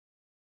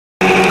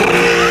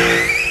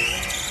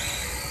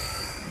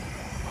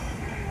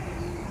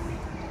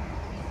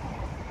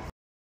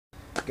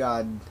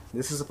God,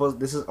 this is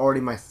already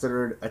my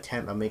third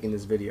attempt at making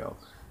this video.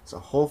 So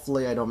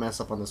hopefully I don't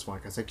mess up on this one,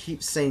 because I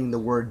keep saying the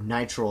word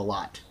nitro a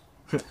lot.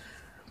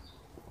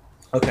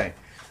 Okay.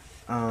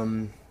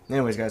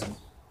 Anyways, guys,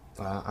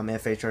 I'm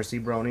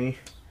FHRC Brony,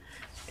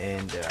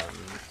 and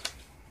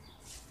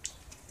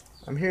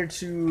I'm here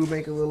to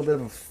make a little bit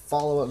of a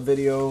follow-up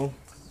video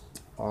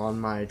on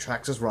my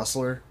Traxxas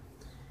Rustler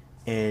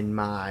and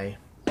my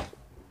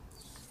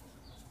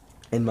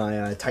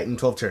Titan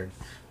 12 turn.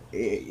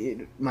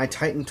 My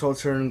Titan 12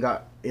 turn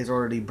is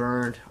already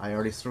burned. I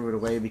already threw it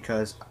away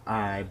because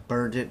I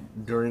burned it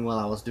while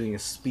I was doing a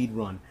speed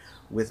run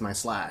with my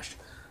Slash.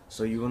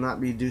 So you will not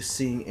be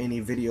seeing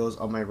any videos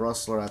of my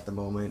Rustler at the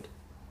moment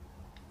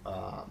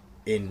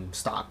in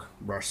stock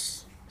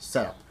brush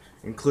setup,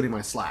 including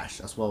my Slash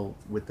as well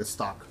with the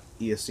stock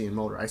ESC and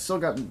motor. I still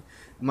got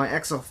my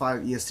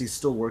XL5 ESC,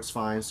 still works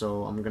fine,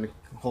 so I'm gonna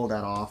hold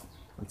that off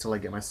until I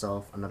get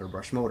myself another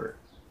brush motor.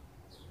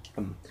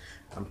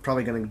 I'm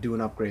probably gonna do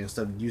an upgrade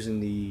instead of using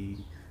the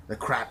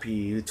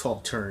crappy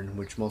 12 turn,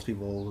 which most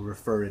people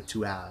refer it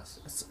to as.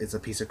 It's a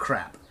piece of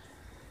crap.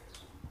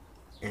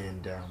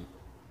 And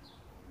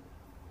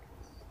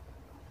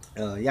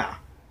yeah,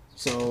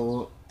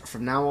 so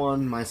from now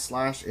on, my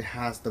Slash, it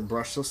has the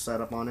brushless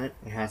setup on it.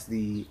 It has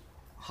the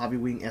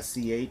Hobbywing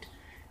SC8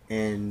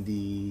 and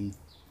the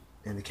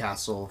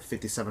Castle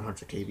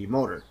 5700 kV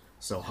motor.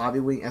 So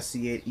Hobbywing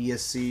SC8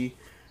 ESC,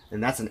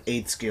 and that's an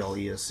 8 scale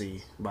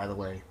ESC, by the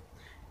way,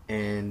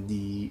 and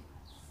the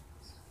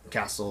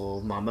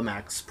Castle Mamba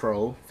Max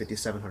Pro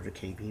 5700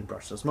 kV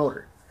brushless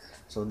motor.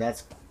 So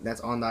that's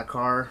on that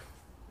car,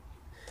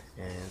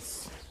 and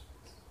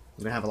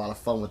I'm gonna have a lot of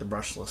fun with the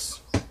brushless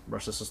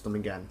system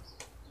again.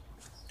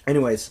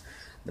 Anyways,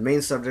 the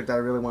main subject that I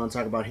really want to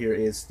talk about here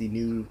is the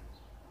new,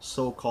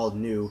 so-called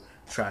new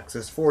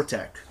Traxxas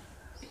Fortec.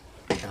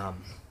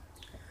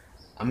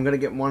 I'm gonna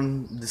get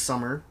one this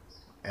summer,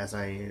 as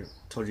I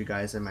told you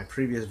guys in my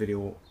previous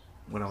video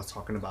when I was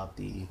talking about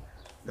the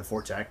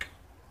Fortec.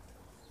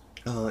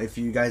 If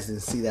you guys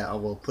didn't see that, I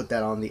will put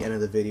that on the end of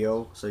the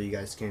video so you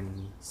guys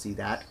can see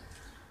that.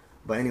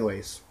 But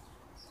anyways,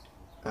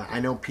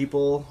 I know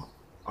people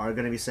are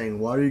gonna be saying,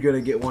 why are you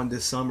gonna get one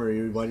this summer?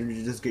 Why don't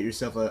you just get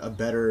yourself a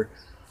better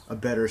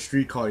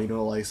street car, you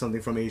know, like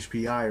something from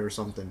HPI or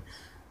something?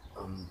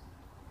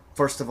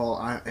 First of all,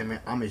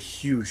 I'm a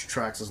huge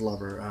Traxxas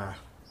lover.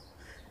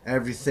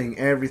 Everything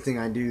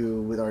I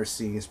do with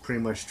RC is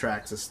pretty much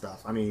Traxxas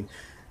stuff. I mean,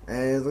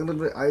 a little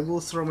bit, I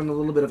will throw in a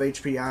little bit of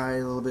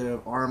HPI, a little bit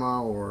of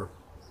Arma or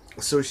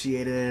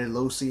Associated,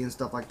 Losi and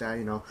stuff like that,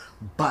 you know.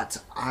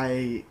 But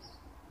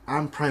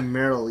I'm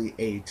primarily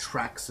a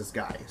Traxxas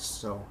guy,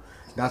 so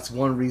that's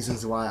one reason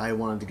why I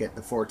wanted to get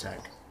the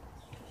Fortec.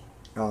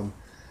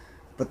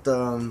 But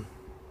the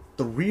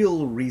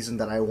real reason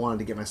that I wanted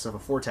to get myself a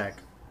Fortec,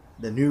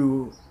 the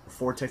new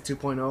Fortec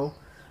 2.0,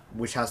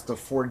 which has the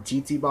Ford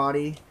GT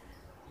body,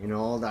 you know,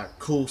 all that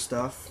cool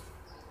stuff.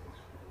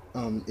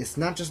 It's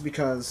not just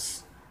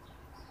because,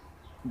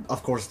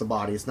 of course, the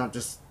body. It's not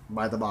just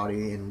by the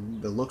body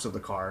and the looks of the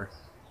car.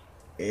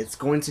 It's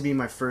going to be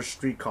my first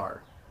street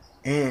car,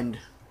 and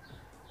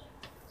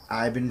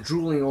I've been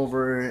drooling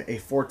over a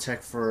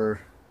Fortec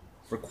for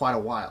quite a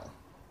while.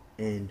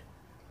 And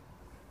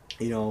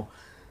you know,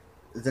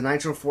 the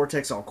Nitro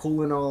Fortec's all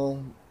cool and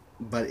all,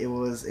 but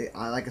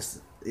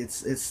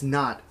it's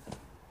not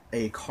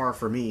a car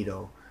for me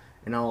though,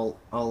 and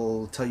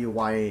I'll tell you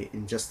why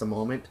in just a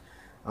moment.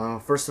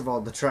 First of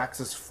all, the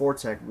Traxxas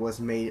Fortec was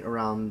made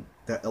around,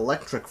 the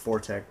electric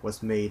Fortec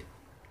was made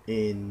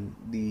in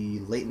the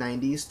late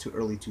 90s to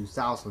early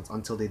 2000s,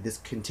 until they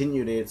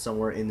discontinued it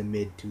somewhere in the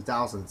mid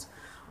 2000s,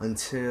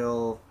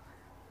 until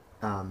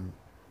a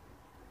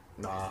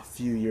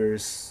few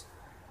years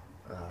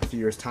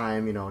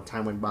time, you know,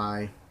 time went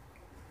by.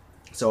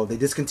 So they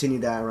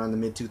discontinued that around the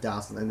mid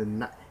 2000s,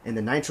 and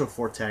the Nitro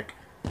Fortec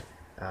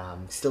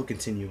still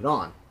continued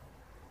on.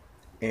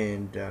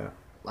 And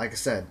like I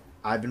said,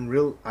 I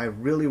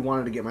really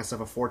wanted to get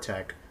myself a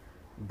Fortec,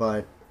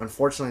 but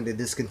unfortunately they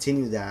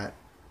discontinued that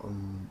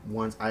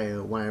when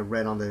I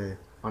read on the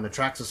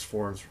Traxxas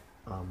forums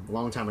a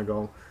long time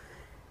ago,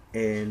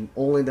 and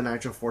only the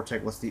Nitro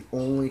Fortec was the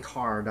only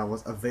car that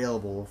was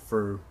available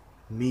for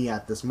me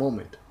at this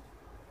moment.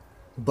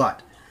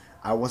 But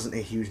I wasn't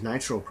a huge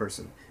Nitro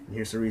person, and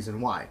here's the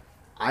reason why.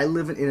 I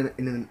live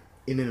in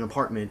an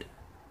apartment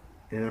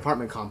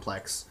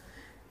complex,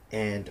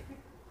 and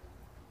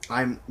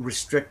I'm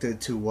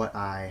restricted to what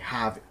I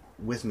have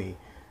with me.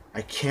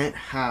 I can't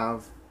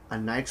have a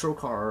Nitro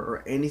car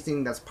or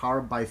anything that's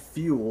powered by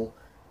fuel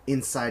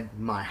inside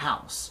my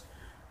house.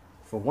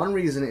 For one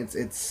reason,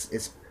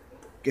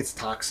 it's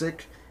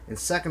toxic, and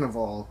second of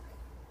all,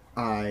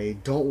 I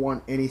don't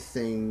want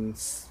anything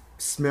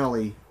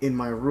smelly in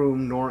my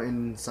room nor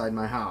inside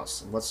my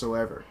house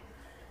whatsoever.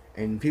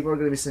 And people are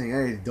going to be saying,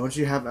 hey, don't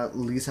you at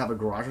least have a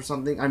garage or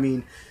something? I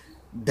mean,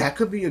 that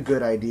could be a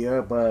good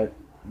idea, but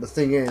the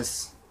thing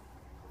is,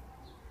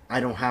 I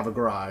don't have a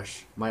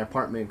garage. My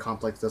apartment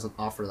complex doesn't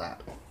offer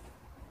that.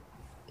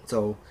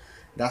 So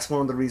That's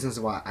one of the reasons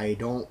why I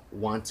don't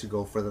want to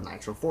go for the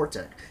Nitro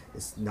Fortec.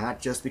 It's not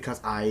just because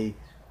I'm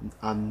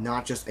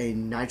not just a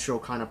Nitro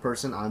kind of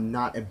person. I'm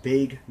not a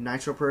big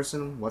Nitro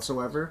person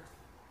whatsoever.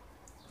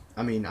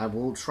 I mean, I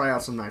will try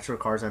out some Nitro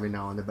cars every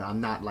now and then, but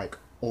I'm not like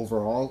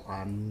overall.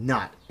 I'm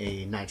not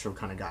a Nitro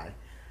kind of guy.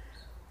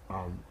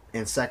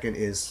 And second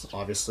is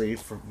obviously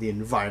for the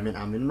environment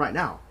I'm in right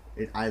now.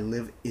 I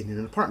live in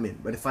an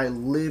apartment, but if I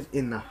live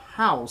in a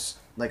house,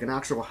 like an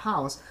actual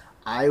house,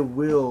 I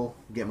will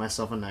get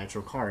myself a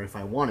Nitro car if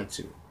I wanted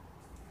to.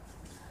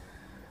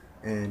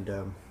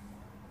 And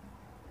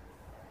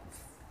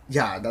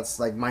yeah, that's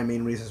like my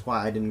main reasons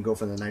why I didn't go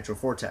for the Nitro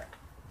Fortec.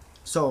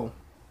 So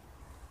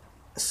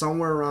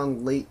somewhere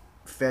around late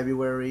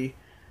February,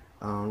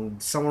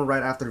 somewhere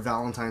right after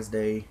Valentine's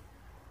Day,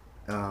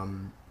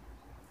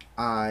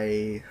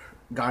 I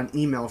got an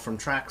email from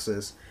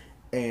Traxxas,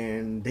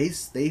 and they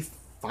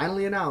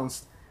finally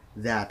announced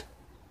that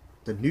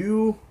the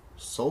new,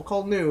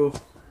 so-called new,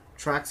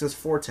 Traxxas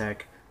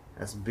Fortec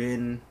is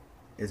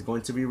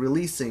going to be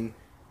releasing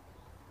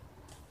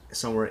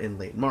somewhere in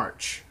late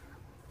March.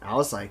 I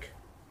was like,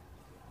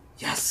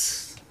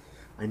 yes!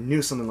 I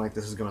knew something like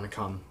this was going to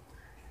come.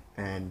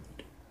 And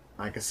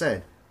like I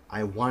said,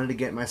 I wanted to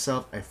get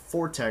myself a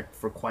Fortec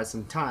for quite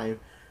some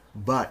time,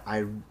 but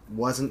I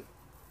wasn't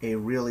a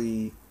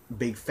really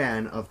big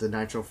fan of the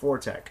Nitro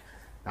Fortec.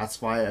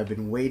 That's why I've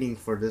been waiting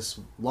for this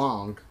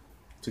long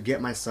to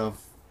get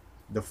myself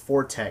the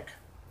Fortec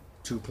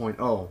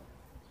 2.0,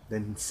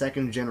 then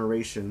second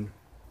generation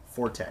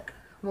Fortec.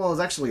 Well,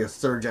 it's actually a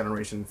third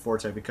generation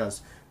Fortec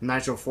because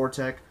Nitro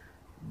Fortec,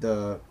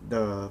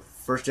 the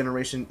first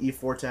generation E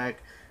Fortec,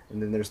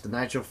 and then there's the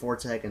Nitro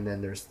Fortec, and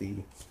then there's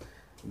the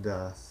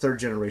third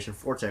generation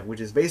Fortec, which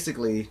is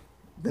basically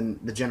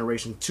the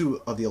generation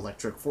 2 of the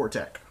electric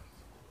Fortec.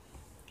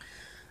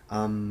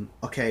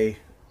 Okay.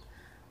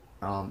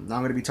 Now I'm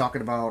going to be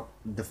talking about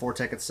the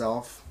Fortec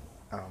itself.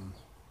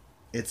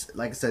 It's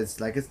like I said,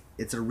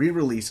 it's a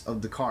re-release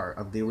of the car,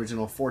 of the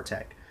original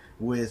Fortec,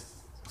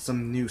 with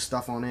some new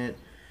stuff on it.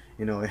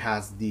 You know, it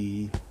has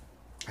I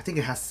think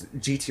it has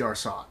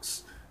GTR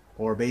shocks,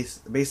 or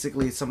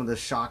basically some of the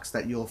shocks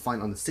that you'll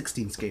find on the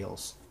 16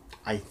 scales.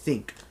 I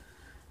think,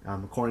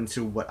 according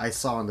to what I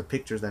saw in the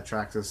pictures that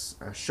Traxxas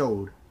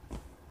showed.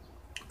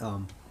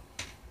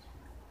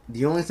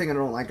 The only thing I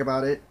don't like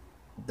about it,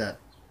 that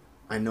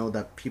I know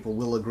that people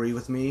will agree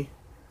with me,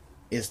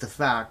 is the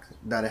fact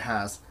that it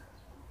has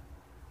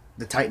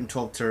the Titan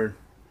 12 turn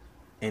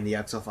and the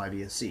XL5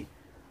 ESC.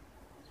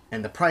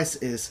 And the price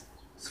is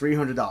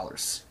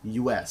 $300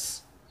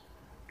 US.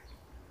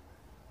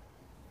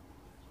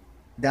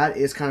 That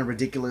is kind of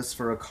ridiculous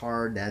for a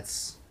car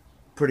that's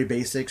pretty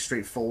basic,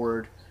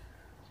 straightforward,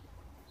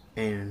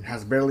 and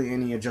has barely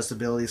any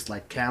adjustabilities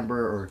like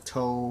camber or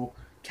toe,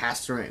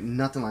 caster,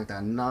 nothing like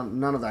that.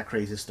 None of that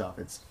crazy stuff.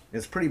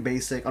 It's pretty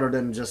basic, other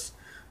than just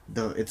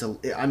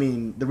I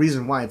mean, the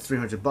reason why it's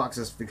 $300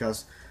 is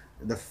because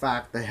the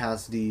fact that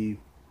it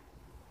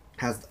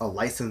has a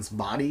licensed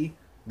body,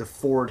 the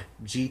Ford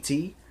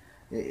GT.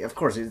 Of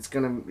course, it's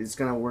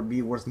gonna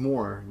be worth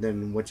more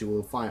than what you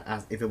will find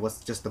as if it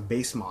was just the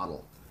base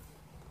model.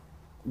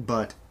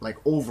 But like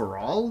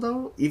overall,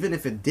 though, even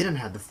if it didn't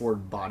have the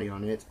Ford body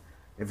on it,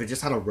 if it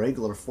just had a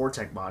regular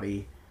Fortec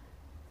body,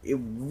 it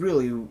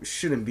really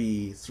shouldn't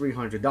be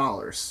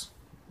 $300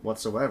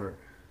 whatsoever.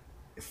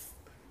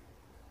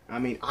 I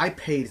mean, I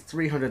paid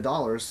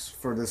 $300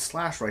 for this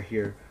Slash right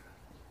here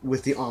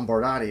with the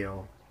onboard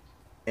audio,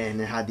 and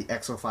it had the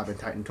XO5 and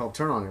Titan 12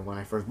 turn on it when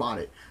I first bought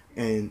it.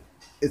 And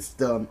it's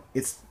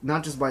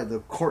not just by the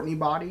Courtney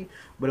body,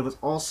 but it was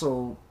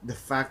also the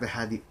fact that it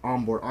had the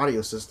onboard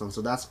audio system,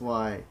 so that's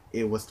why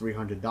it was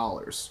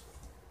 $300.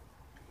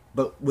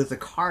 But with a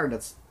car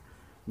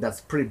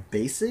that's pretty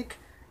basic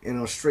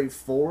and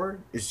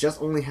straightforward, it just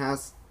only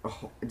has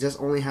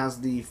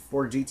the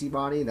Ford GT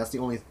body. That's the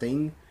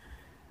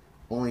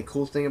only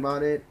cool thing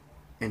about it,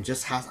 and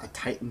just has a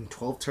Titan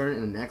 12 turn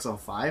and an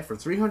XL5 for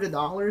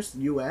 $300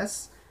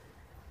 US.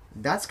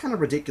 That's kind of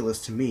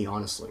ridiculous to me,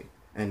 honestly,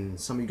 and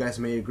some of you guys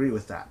may agree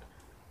with that.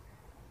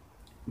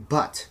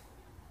 But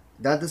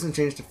that doesn't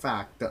change the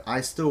fact that I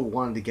still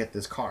wanted to get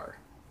this car.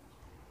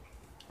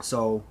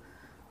 So,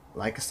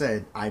 like I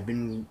said, I've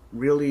been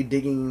really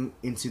digging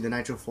into the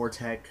Nitro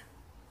Fortec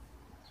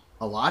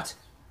a lot,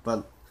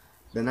 but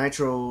the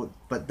Nitro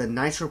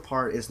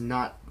part is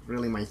not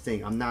really my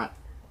thing. I'm not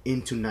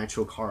into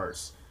Nitro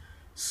cars,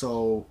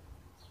 so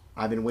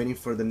I've been waiting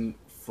for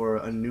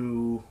a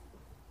new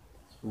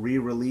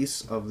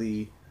re-release of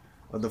the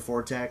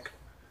Fortec,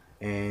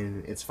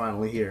 and it's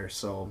finally here.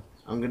 So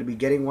I'm gonna be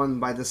getting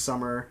one by this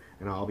summer,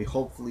 and I'll be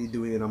hopefully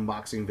doing an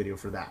unboxing video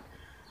for that.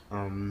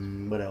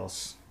 What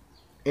else?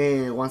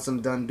 And once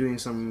I'm done doing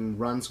some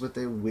runs with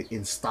it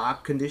in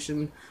stock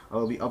condition,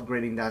 I'll be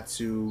upgrading that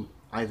to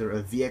either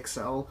a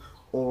VXL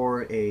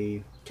or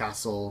a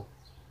Castle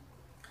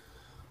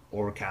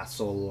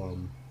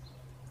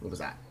what was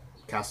that?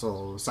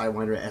 Castle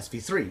Sidewinder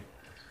SV3.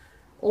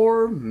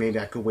 Or maybe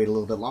I could wait a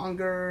little bit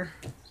longer,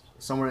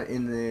 somewhere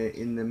in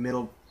the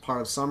middle part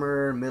of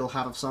summer, middle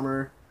half of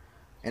summer.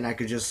 and I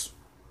could just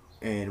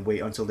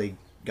wait until they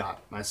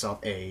got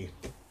themselves a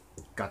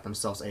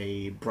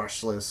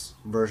brushless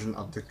version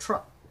of the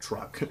truck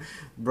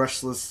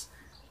brushless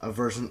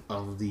version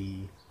of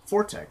the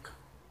Fortec,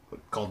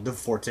 called the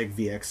Fortec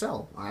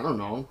VXL. I don't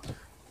know,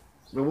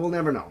 but we'll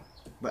never know.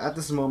 But at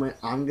this moment,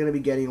 I'm gonna be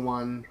getting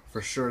one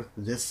for sure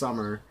this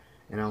summer,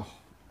 and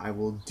I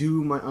will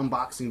do my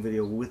unboxing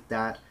video with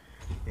that,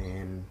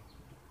 and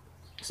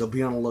so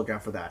be on the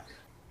lookout for that.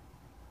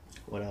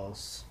 What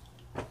else?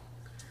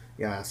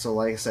 Yeah, so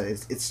like I said,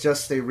 it's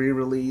just a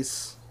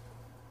re-release,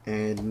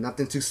 and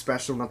nothing too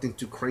special, nothing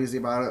too crazy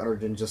about it, other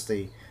than just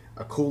a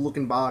cool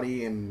looking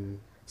body and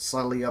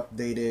slightly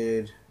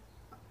updated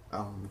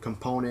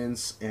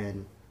components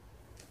and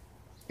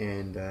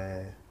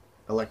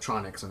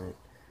electronics in it.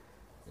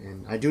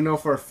 And I do know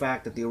for a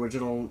fact that the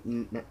original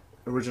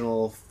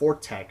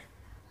Fortec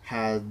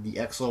had the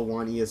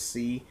XL1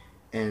 ESC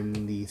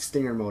and the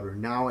Stinger motor.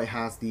 Now it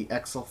has the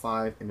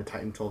XL5 and the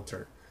Titan 12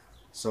 turret.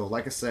 So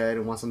like I said,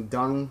 once I'm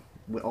done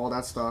with all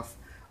that stuff,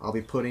 I'll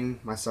be putting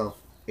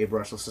myself a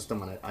brushless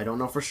system on it. I don't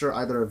know for sure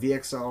either a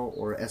VXL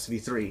or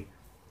SV3,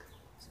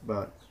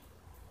 but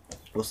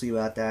we'll see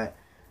about that.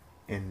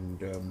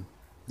 And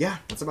yeah,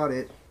 that's about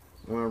it.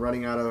 We're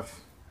running out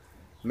of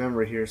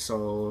memory here,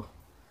 so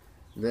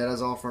that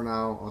is all for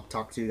now. I'll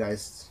talk to you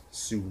guys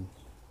soon.